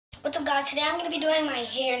What's up, guys? Today I'm going to be doing my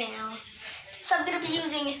hair now. So I'm going to be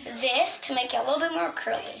using this to make it a little bit more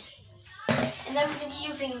curly. And then I'm going to be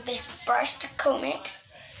using this brush to comb it,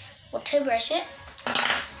 or to brush it.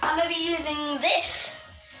 I'm going to be using this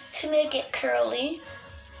to make it curly.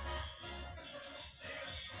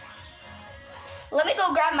 Let me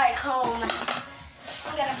go grab my comb. I'm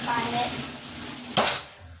going to find it.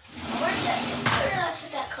 Where did I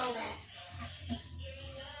put that comb at?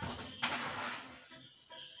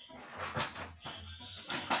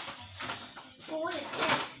 What is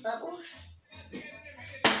this, Bubbles?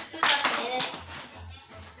 Just like a minute.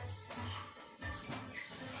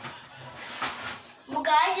 Well,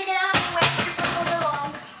 guys, you're gonna have to wait here for a little bit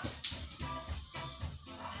long.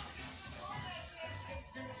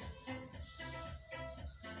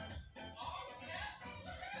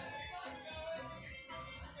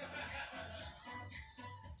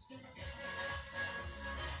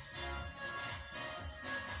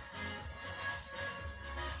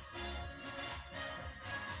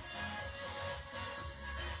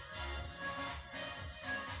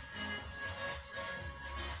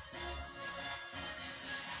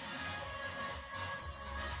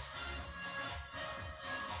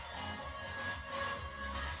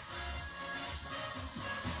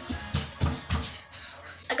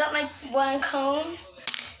 I got my one comb.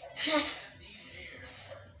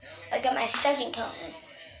 I got my second comb.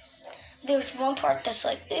 There's one part that's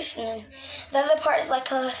like this, and then the other part is like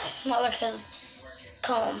a smaller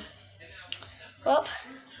comb. Well,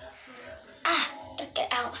 gotta get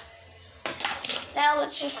out. Now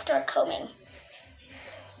let's just start combing.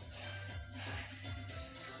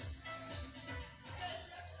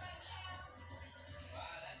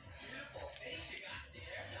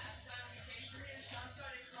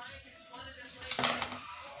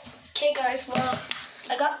 Okay, guys, well,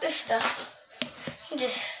 I got this stuff.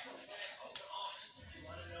 Just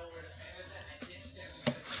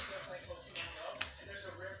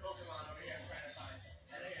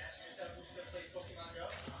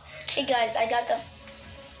okay, guys, I got the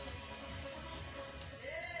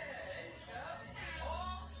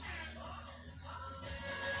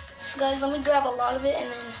so guys, let me grab a lot of it and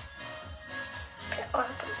then put it all up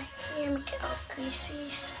in my hair, make it all greasy.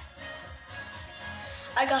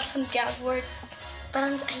 I got some downward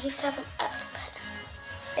buns. I used to have them up,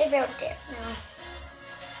 but they're out there now.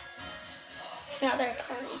 Now they're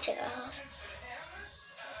ponytails.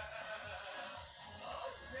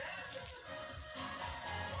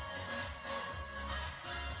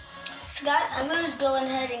 So guys, I'm gonna just go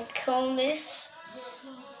ahead and comb this.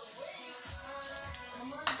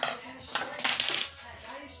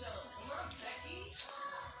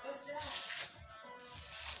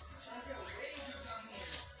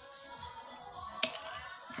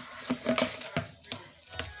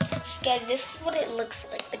 Guys, this is what it looks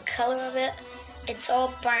like. The color of it, it's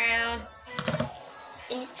all brown,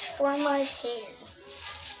 and it's for my hair.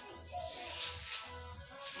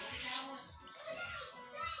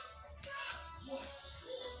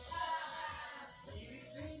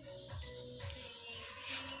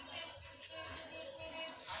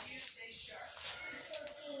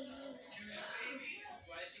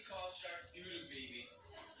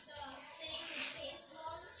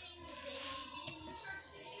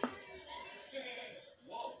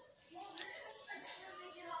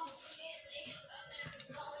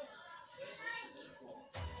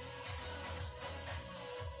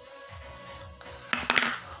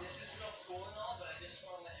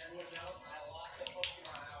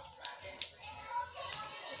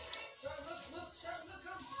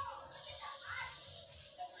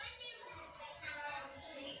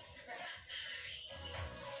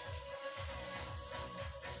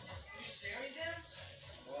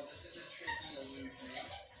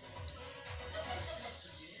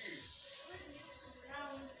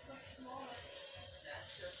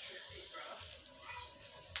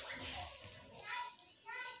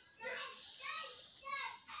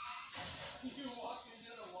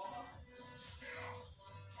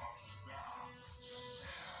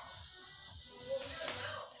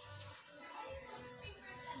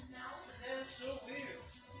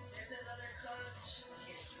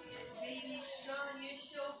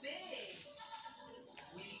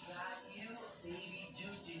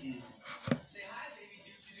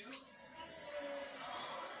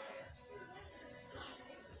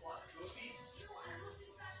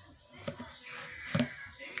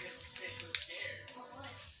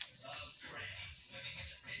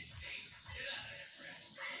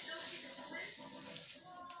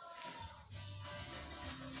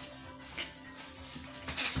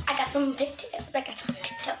 Some pigtails. I got some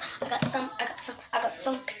pigtails. I got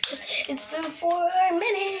some pigtails. It's been 4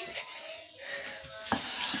 minutes.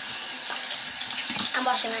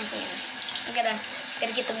 washing my hands. I'm gotta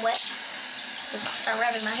get them wet. Start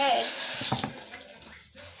rubbing my head.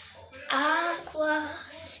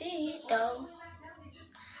 Aguacito.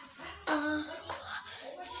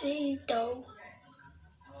 Aguacito.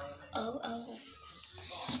 Oh.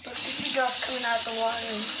 Look, this big girl's coming out of the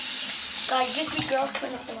water. Guys, this big girl's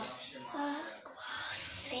coming out of the water.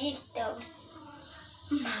 Aguacito.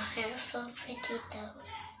 My hair's so pretty though.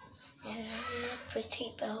 And I'm a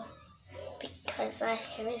pretty bow because my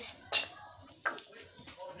hair is too good.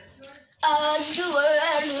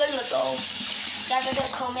 Guys, I'm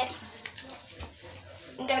gonna comb it.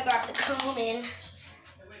 I'm gonna grab the comb in.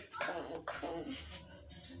 Comb.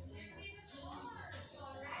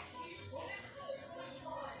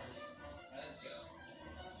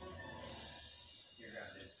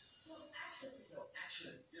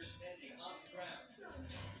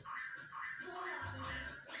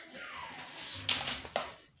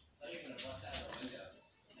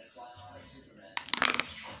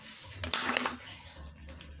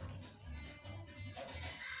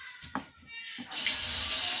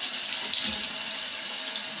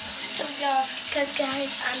 Because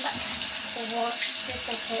guys, I'm about to wash this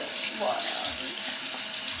and put water on it.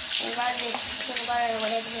 And grab this peanut butter or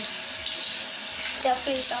whatever this stuff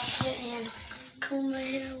is off of it and comb my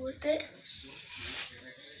hair with it.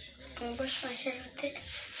 And brush my hair with it.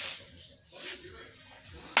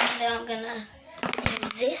 And then I'm gonna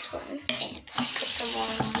use this one and put some more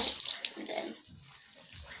on it. And then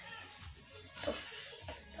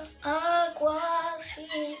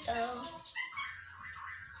Aguacito.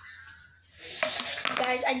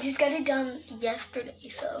 Guys, I just got it done yesterday,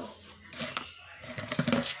 so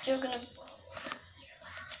I'm still gonna.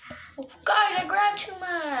 Oh, guys, I grabbed too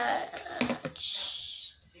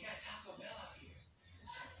much.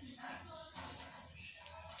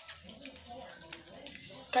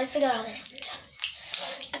 Guys, look at all this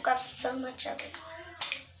stuff. I grabbed so much of it.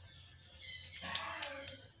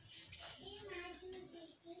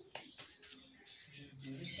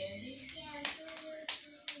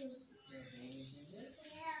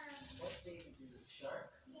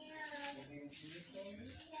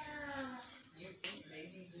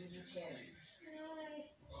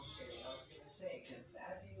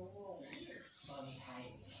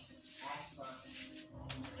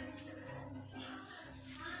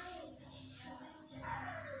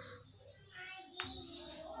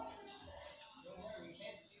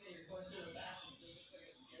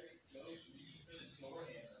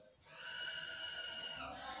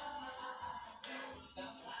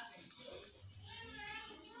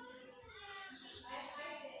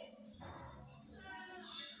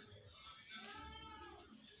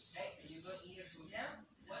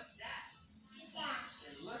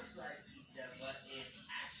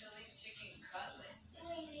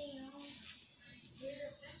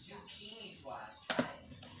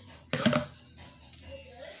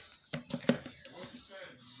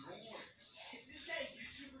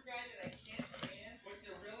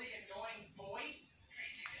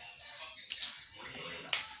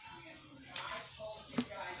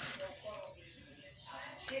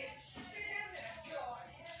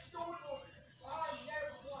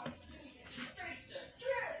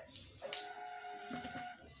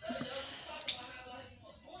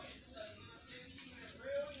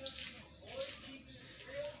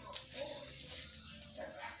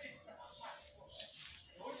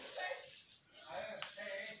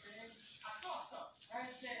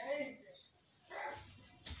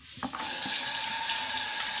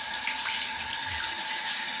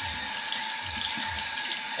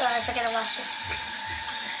 Guys, I gotta wash it.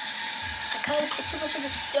 I kind of put too much of the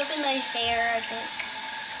stuff in my hair, I think.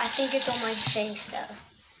 I think it's on my face, though.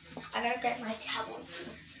 I gotta get my towels.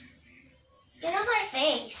 Get on my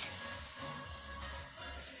face.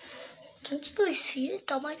 Can't you really see it?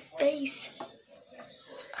 It's on my face.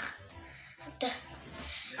 I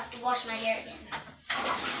have to wash my hair again.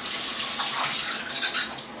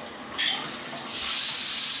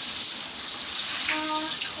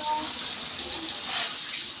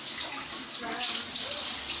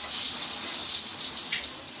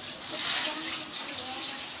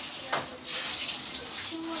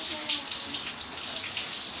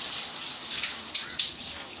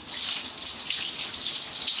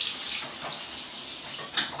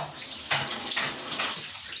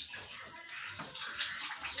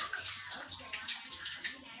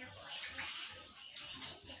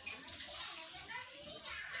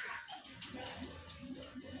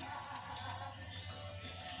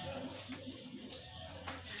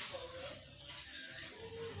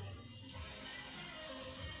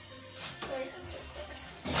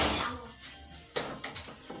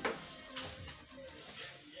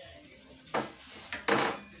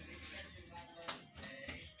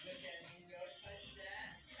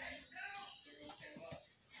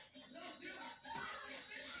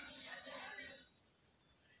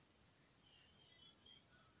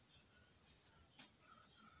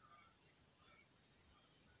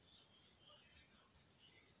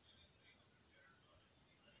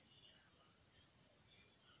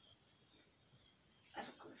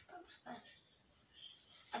 goosebumps, but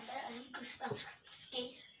I bet I have goosebumps. I'm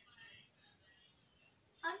scared.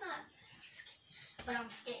 I'm not scared, but I'm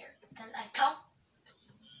scared because I don't.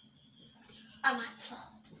 I might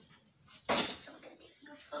fall. So we're gonna do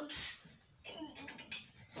goosebumps.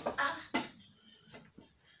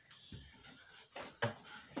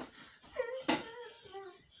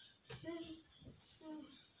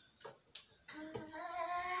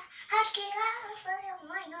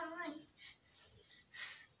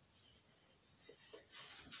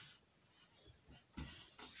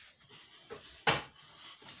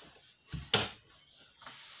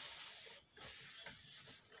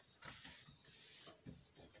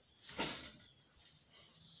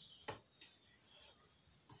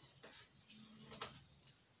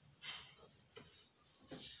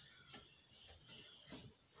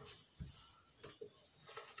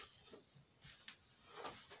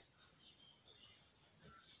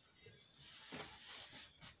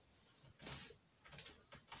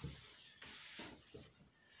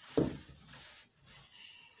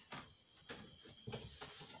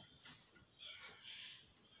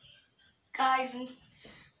 Guys, I'm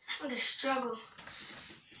having a struggle.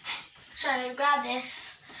 Let's try to grab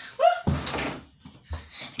this. Woo!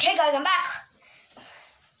 Okay, guys, I'm back.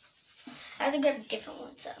 I have to grab a different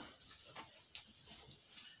one, so.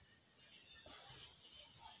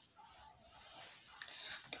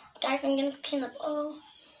 Guys, I'm gonna clean up all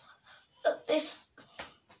of this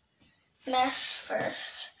mess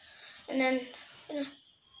first, and then I'm gonna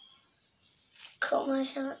comb my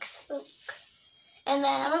hair like so. And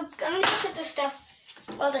then I'm gonna put the stuff,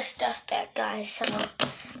 all the stuff back, guys.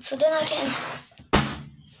 So then I can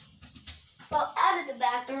go out of the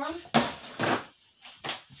bathroom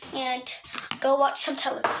and go watch some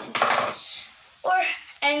television or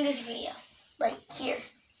end this video right here.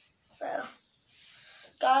 So,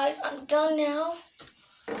 guys, I'm done now.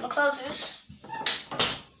 I'm gonna close this.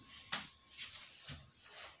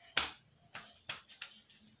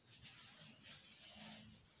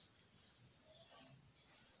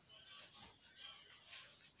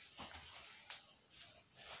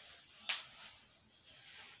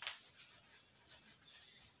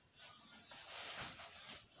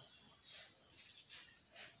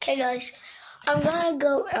 Okay, guys, I'm gonna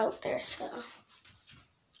go out there, so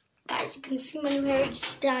guys, you can see my new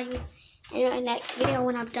hairstyle in my next video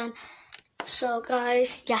when I'm done. So,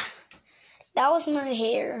 guys, yeah, that was my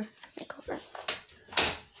hair makeover.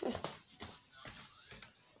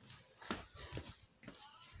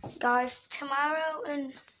 Guys, tomorrow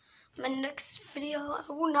in my next video, I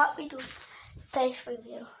will not be doing face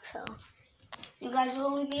review, so you guys will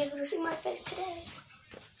only be able to see my face today.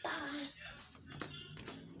 Bye.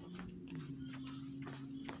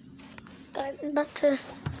 Guys, I'm about to,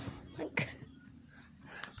 like,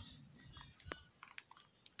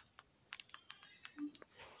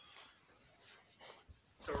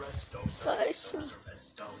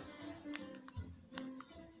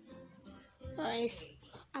 guys,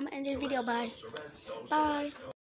 I'm gonna end this video. Bye. Bye.